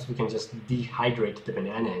 Perhaps we can just dehydrate the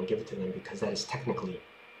banana and give it to them, because that is technically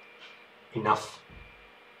enough.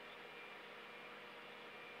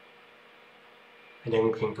 And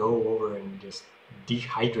then we can go over and just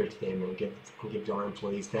dehydrate them and give our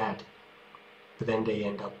employees that. But then they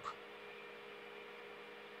end up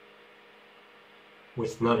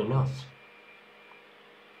with not enough.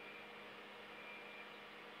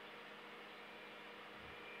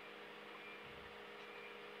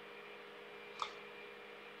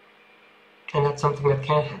 And that's something that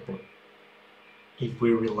can happen if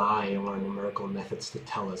we rely on our numerical methods to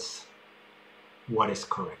tell us what is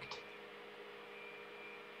correct,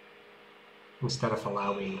 instead of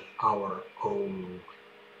allowing our own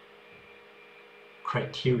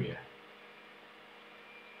criteria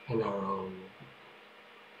and our own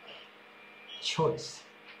choice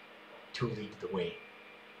to lead the way.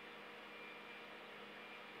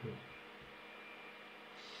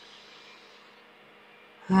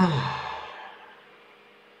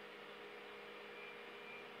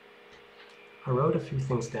 I wrote a few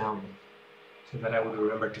things down so that I would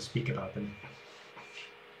remember to speak about them.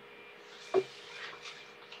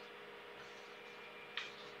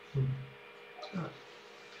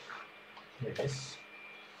 Here it is.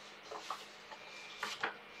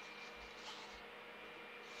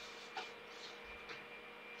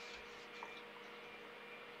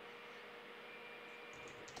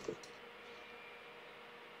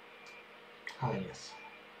 Ah, yes.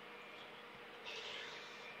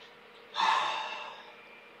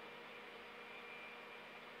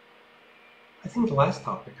 I think the last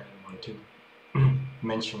topic I want to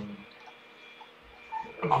mention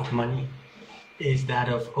about money is that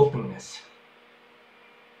of openness.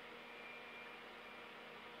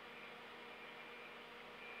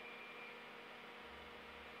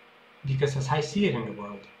 Because as I see it in the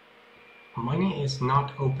world, money is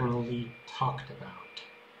not openly talked about.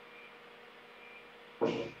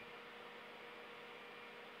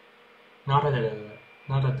 Not at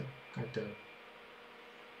the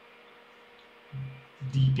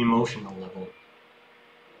deep emotional level.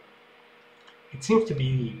 It seems to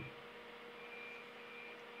be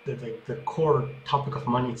the core topic of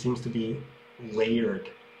money seems to be layered,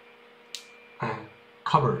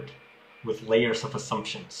 covered with layers of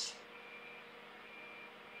assumptions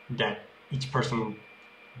that each person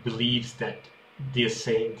believes that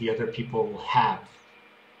the other people have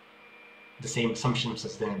the same assumptions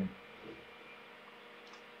as them,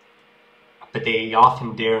 but they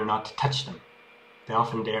often dare not to touch them. They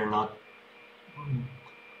often dare not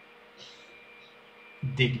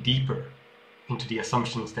dig deeper into the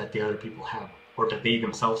assumptions that the other people have, or that they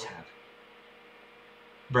themselves have.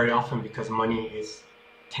 Very often, because money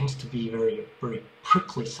tends to be a very, very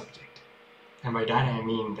prickly subject. And by that I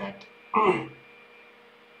mean that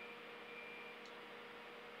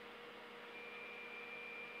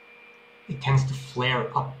it tends to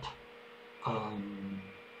flare up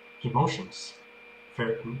emotions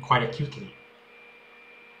quite acutely.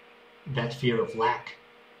 That fear of lack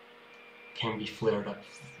can be flared up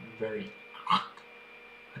very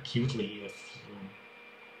acutely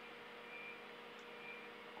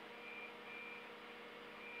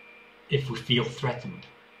if we feel threatened,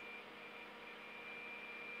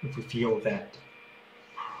 if we feel that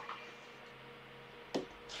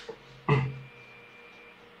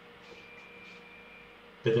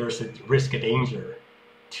that there's a risk, a danger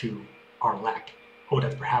to our lack, or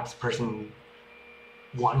that perhaps a person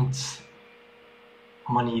wants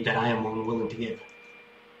money that I am unwilling to give,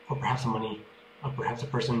 or perhaps a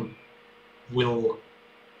person will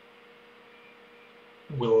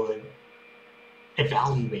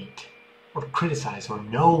evaluate or criticize or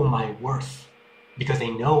know my worth because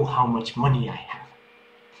they know how much money I have.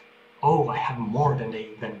 Oh, I have more than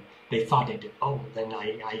they thought I did. Oh, then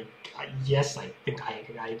yes, I think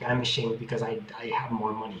I'm ashamed because I have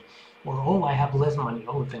more money. Or, oh, I have less money.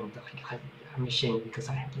 Oh, then I'm ashamed because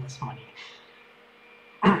I have less money.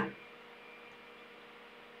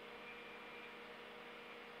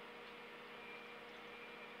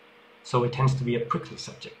 So it tends to be a prickly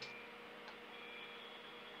subject.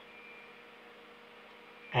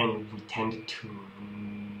 And we tend to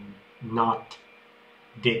not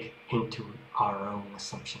dig into our own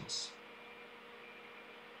assumptions.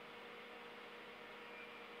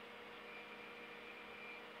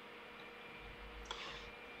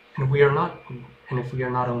 And if we are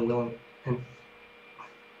not unwilling, and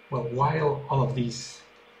well, while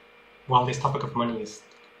this topic of money is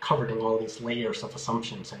covered in all these layers of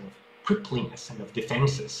assumptions and of prickliness and of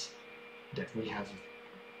defenses that we have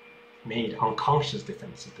made, unconscious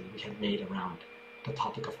defenses that we have made around the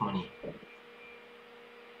topic of money,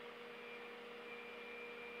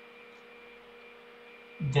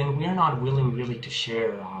 then we are not willing really to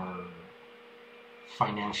share our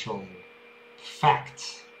financial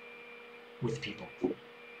facts with people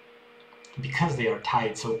because they are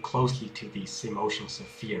tied so closely to these emotions of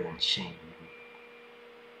fear and shame.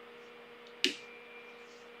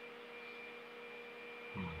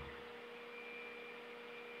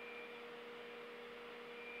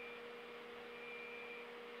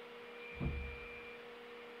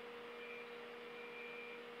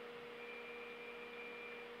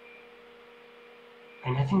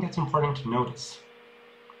 And I think that's important to notice.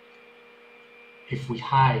 If we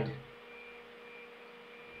hide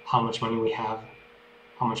how much money we have,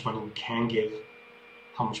 how much money we can give,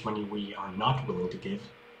 how much money we are not willing to give,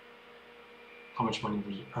 how much money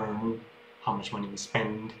we earn, how much money we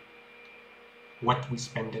spend, what we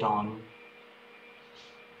spend it on,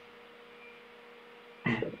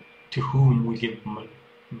 to whom we give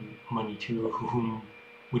money to, whom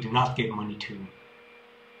we do not give money to,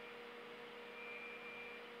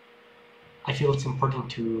 I feel it's important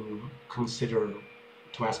to consider,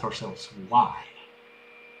 to ask ourselves why.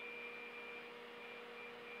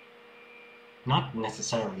 Not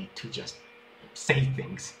necessarily to just say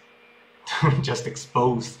things, to just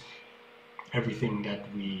expose everything that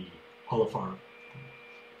all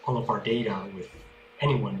of our data with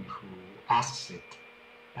anyone who asks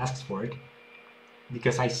for it,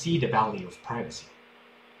 because I see the value of privacy.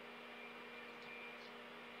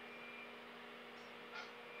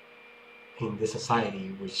 In this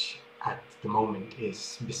society, which at the moment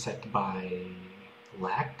is beset by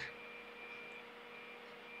lack,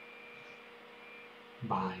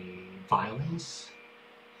 by violence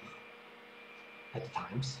at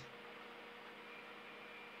times,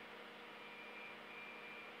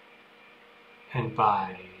 and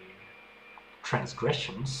by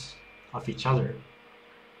transgressions of each other,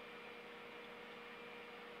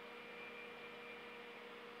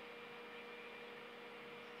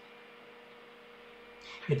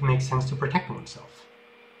 it makes sense to protect oneself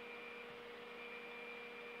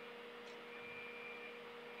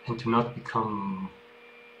and to not become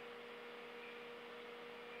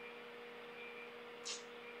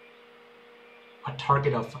a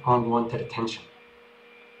target of unwanted attention.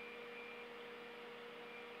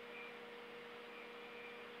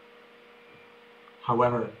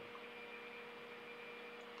 However,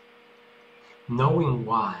 knowing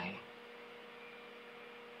why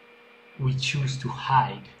we choose to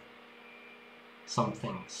hide some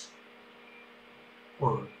things,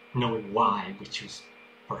 or knowing why we choose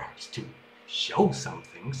perhaps to show some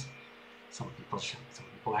things, some people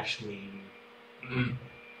actually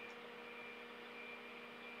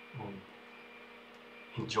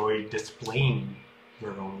enjoy displaying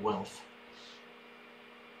their own wealth.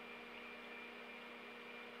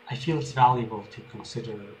 I feel it's valuable to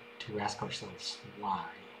consider, to ask ourselves why,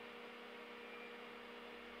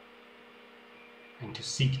 and to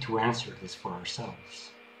seek to answer this for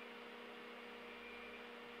ourselves.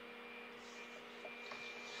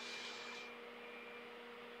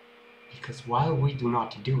 Because while we do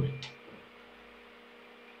not do it,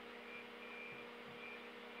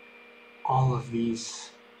 all of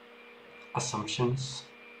these assumptions,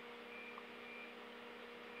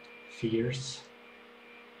 fears,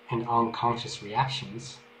 and unconscious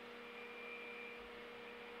reactions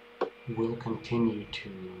will continue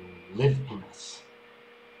to live in us,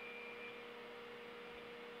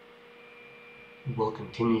 will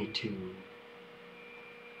continue to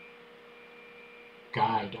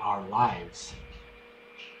guide our lives.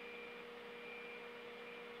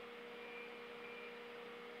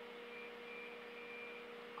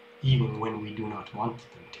 Even when we do not want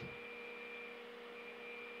them to.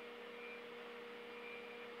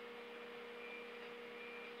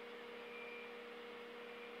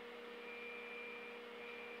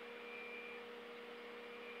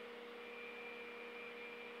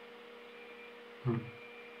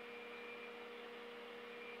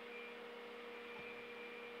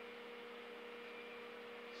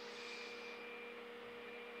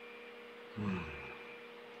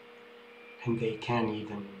 And they can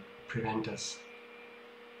even prevent us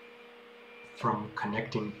from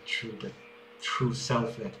connecting to the true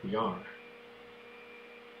self that we are,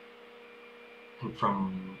 and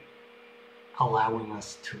from allowing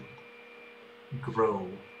us to grow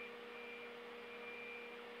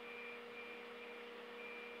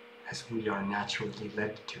as we are naturally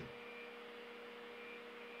led to.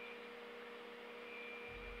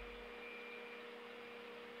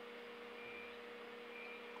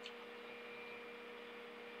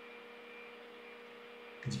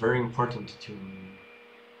 It's very important to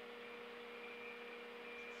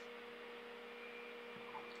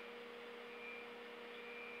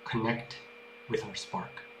connect with our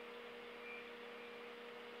spark.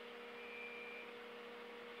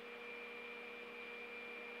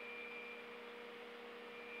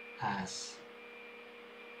 As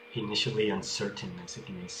initially uncertain as it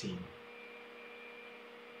may seem.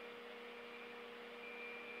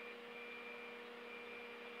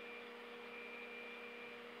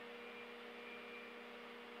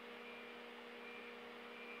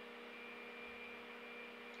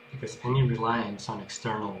 Because any reliance on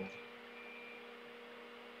external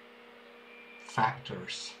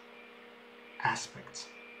factors, aspects,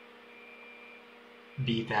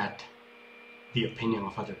 be that the opinion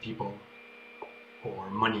of other people,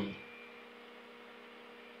 or money,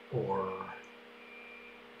 or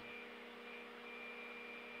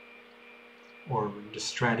the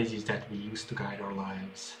strategies that we use to guide our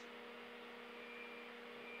lives,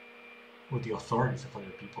 or the authorities of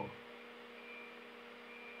other people,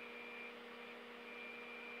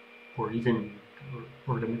 or even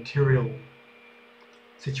or the material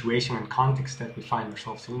situation and context that we find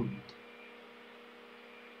ourselves in.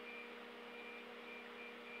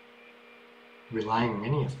 Relying on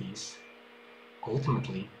any of these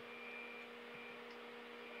ultimately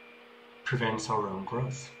prevents our own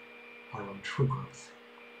growth, our own true growth.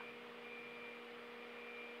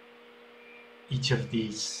 Each of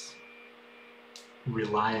these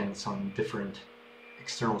reliance on different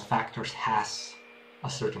external factors has a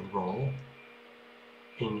certain role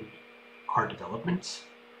in our developments.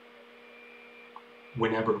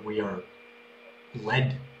 Whenever we are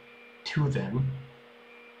led to them,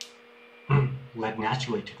 led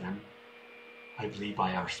naturally to them, I believe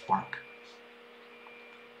by our spark.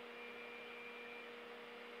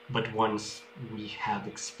 But once we have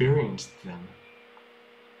experienced them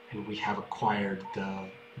and we have acquired the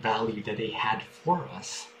value that they had for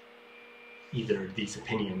us, either these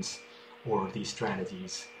opinions or these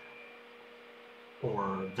strategies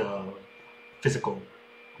or the physical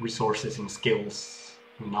resources and skills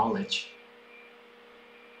and knowledge,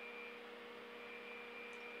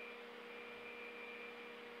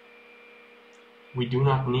 we do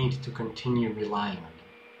not need to continue relying on them.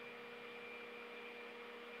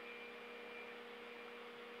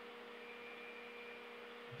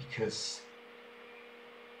 Because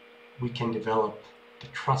we can develop the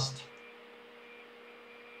trust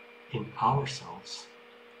in ourselves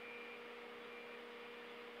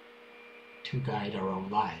to guide our own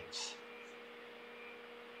lives.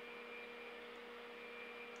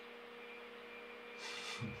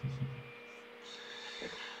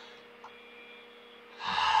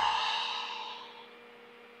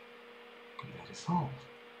 That is all.